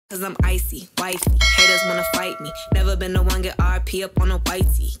Cause I'm icy, wifey, haters wanna fight me. Never been the one get RP up on a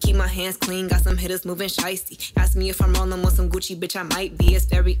whitey. Keep my hands clean, got some hitters moving shicey. Ask me if I'm rolling with some Gucci, bitch, I might be. It's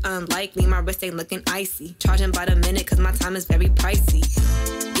very unlikely, my wrist ain't looking icy. Charging by the minute, cause my time is very pricey.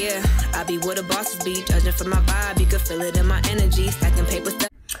 Yeah, I be where the bosses be. Judging from my vibe, you can feel it in my energy. Stacking papers.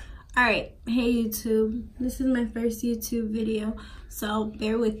 Alright, hey YouTube. This is my first YouTube video, so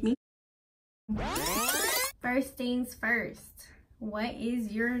bear with me. First things first. What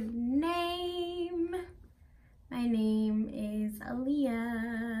is your name? My name is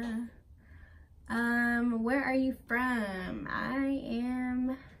Aaliyah. Where are you from? I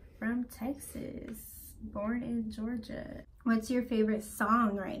am from Texas, born in Georgia. What's your favorite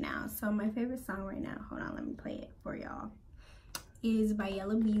song right now? So my favorite song right now, hold on, let me play it for y'all, is by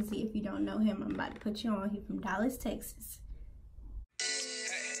Yella Beezy. If you don't know him, I'm about to put you on. He's from Dallas, Texas.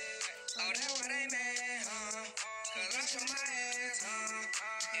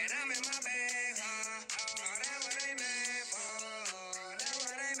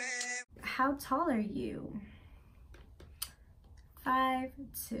 How tall are you?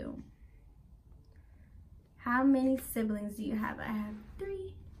 5'2". How many siblings do you have? I have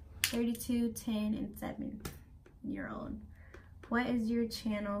 3, 32, 10, and 7-year-old. What is your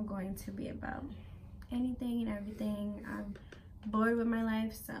channel going to be about? Anything and everything. I'm bored with my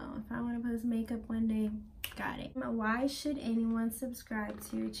life, so if I want to post makeup one day, got it. Why should anyone subscribe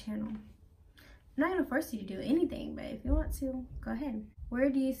to your channel? I'm not gonna force you to do anything, but if you want to, go ahead. Where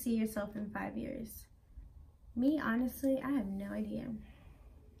do you see yourself in 5 years? Me, honestly, I have no idea.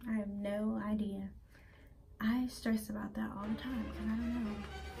 I have no idea. I stress about that all the time because I don't know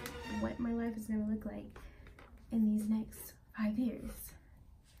what my life is gonna look like in these next 5 years.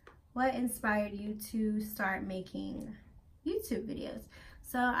 What inspired you to start making YouTube videos?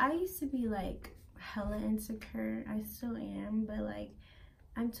 So I used to be like hella insecure. I still am, but like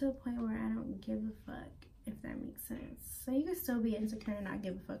I'm to a point where I don't give a fuck, if that makes sense. So you can still be insecure and not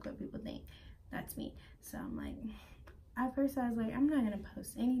give a fuck what people think. That's me. So I'm like, at first I was like, I'm not gonna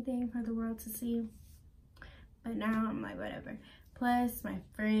post anything for the world to see. But now I'm like, whatever. Plus my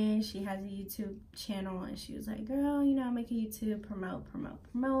friend, she has a YouTube channel and she was like, girl, you know, make a YouTube, promote.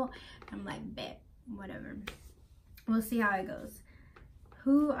 I'm like, bet, whatever. We'll see how it goes.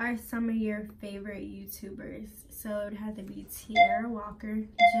 Who are some of your favorite YouTubers? So it would have to be Tierra Walker,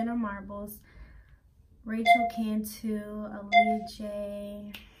 Jenna Marbles, Rachel Cantu, Aaliyah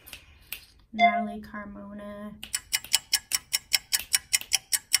J, Natalie Carmona.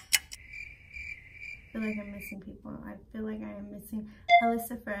 I feel like I'm missing people. I feel like I am missing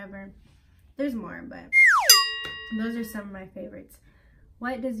Alyssa Forever. There's more, but those are some of my favorites.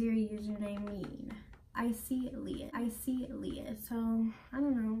 What does your username mean? I see Aaliyah. So I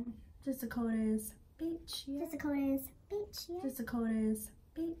don't know. Just Dakota's bitch. Yeah. Just Dakota's bitch. Yeah. Just Dakota's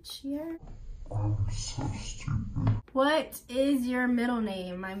bitch. Yeah. I'm so stupid. What is your middle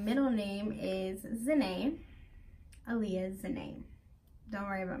name? My middle name is Zanae. Aaliyah Zanae. Don't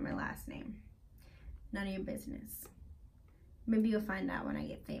worry about my last name. None of your business. Maybe you'll find out when I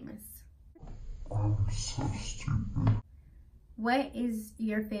get famous. I'm so stupid. What is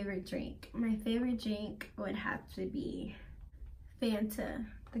your favorite drink? My favorite drink would have to be Fanta,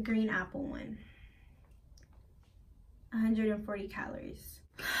 the green apple one. 140 calories.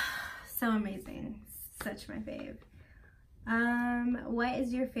 So amazing. Such my fave. What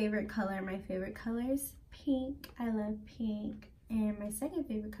is your favorite color? My favorite color is pink. I love pink. And my second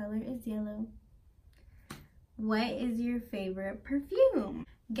favorite color is yellow. What is your favorite perfume?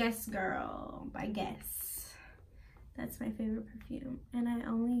 Guess Girl by Guess. That's my favorite perfume. And I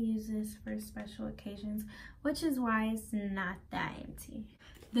only use this for special occasions, which is why it's not that empty.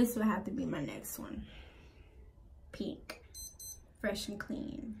 This would have to be my next one. Pink. Fresh and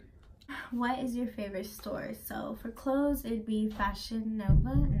clean. What is your favorite store? So for clothes, it'd be Fashion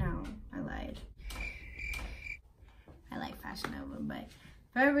Nova. No, I lied. I like Fashion Nova, but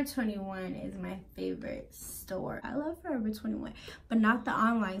Forever 21 is my favorite store. I love Forever 21, but not the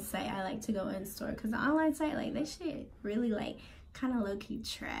online site. I like to go in store because the online site, like, that shit really like kind of low-key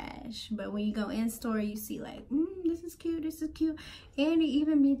trash. But when you go in store, you see like, this is cute, and it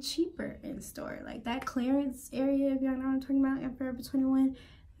even be cheaper in store. Like that clearance area, if y'all know what I'm talking about, in Forever 21,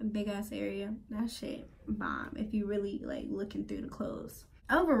 a big ass area. That shit bomb if you really like looking through the clothes.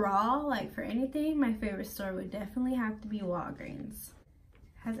 Overall, like for anything, my favorite store would definitely have to be Walgreens.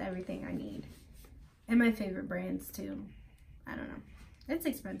 Has everything I need. And my favorite brands too. I don't know. It's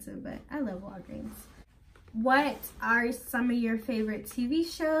expensive, but I love Walgreens. What are some of your favorite TV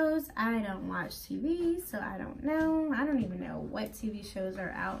shows? I don't watch TV, so I don't know. I don't even know what TV shows are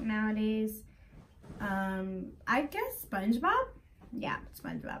out nowadays. I guess SpongeBob. yeah,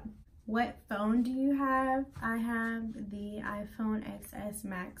 SpongeBob. What phone do you have? I have the iPhone XS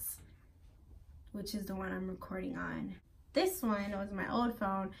Max, which is the one I'm recording on. This one was my old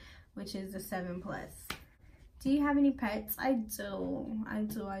phone, which is the 7 Plus. Do you have any pets? I do.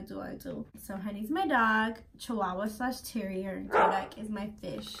 So Honey's my dog, Chihuahua / Terrier, and Kodak is my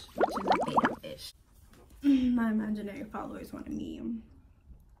fish, which is a beta fish. My imaginary followers want to meet him.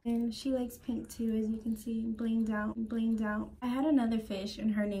 And she likes pink too, as you can see, blinged out. I had another fish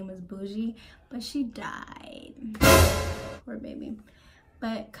and her name was Bougie, but she died. Poor baby.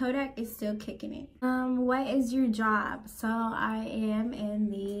 But Kodak is still kicking it. What is your job? So I am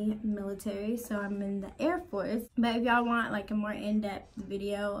in the military, so I'm in the Air Force. But if y'all want like a more in-depth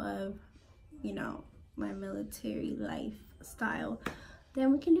video of, you know, my military lifestyle,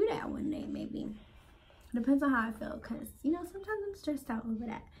 then we can do that one day maybe. Depends on how I feel, because, you know, sometimes I'm stressed out over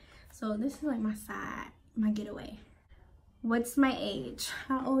that. So this is like my side, my getaway. What's my age?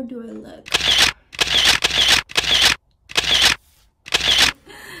 How old do I look?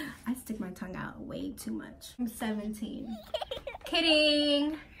 I stick my tongue out way too much. I'm 17.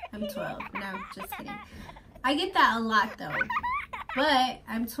 Kidding. I'm 12. No, just kidding. I get that a lot though. But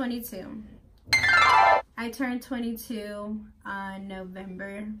I'm 22. I turned 22 on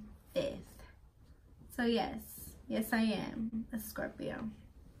November 5th. So yes, I am a Scorpio.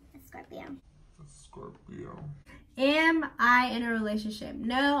 Am I in a relationship?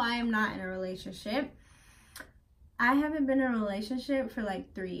 No, I am not in a relationship. I haven't been in a relationship for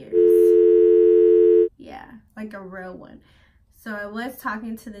like 3 years. Yeah, like a real one. So I was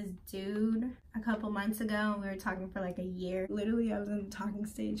talking to this dude a couple months ago, and we were talking for like a year. Literally, I was in the talking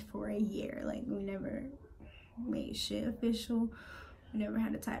stage for a year. Like, we never made shit official. We never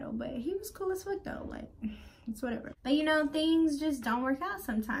had a title, but he was cool as fuck though. Like, it's whatever. But you know, things just don't work out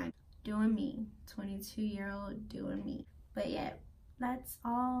sometimes. Doing me. 22-year-old doing me. But yeah, that's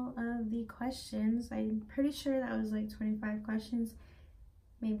all of the questions. I'm pretty sure that was like 25 questions.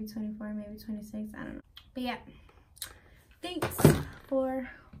 Maybe 24, maybe 26. I don't know. But yeah, thanks for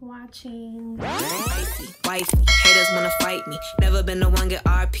watching. Wifey, haters wanna fight me. Never been the one get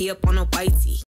RP up on a whitey.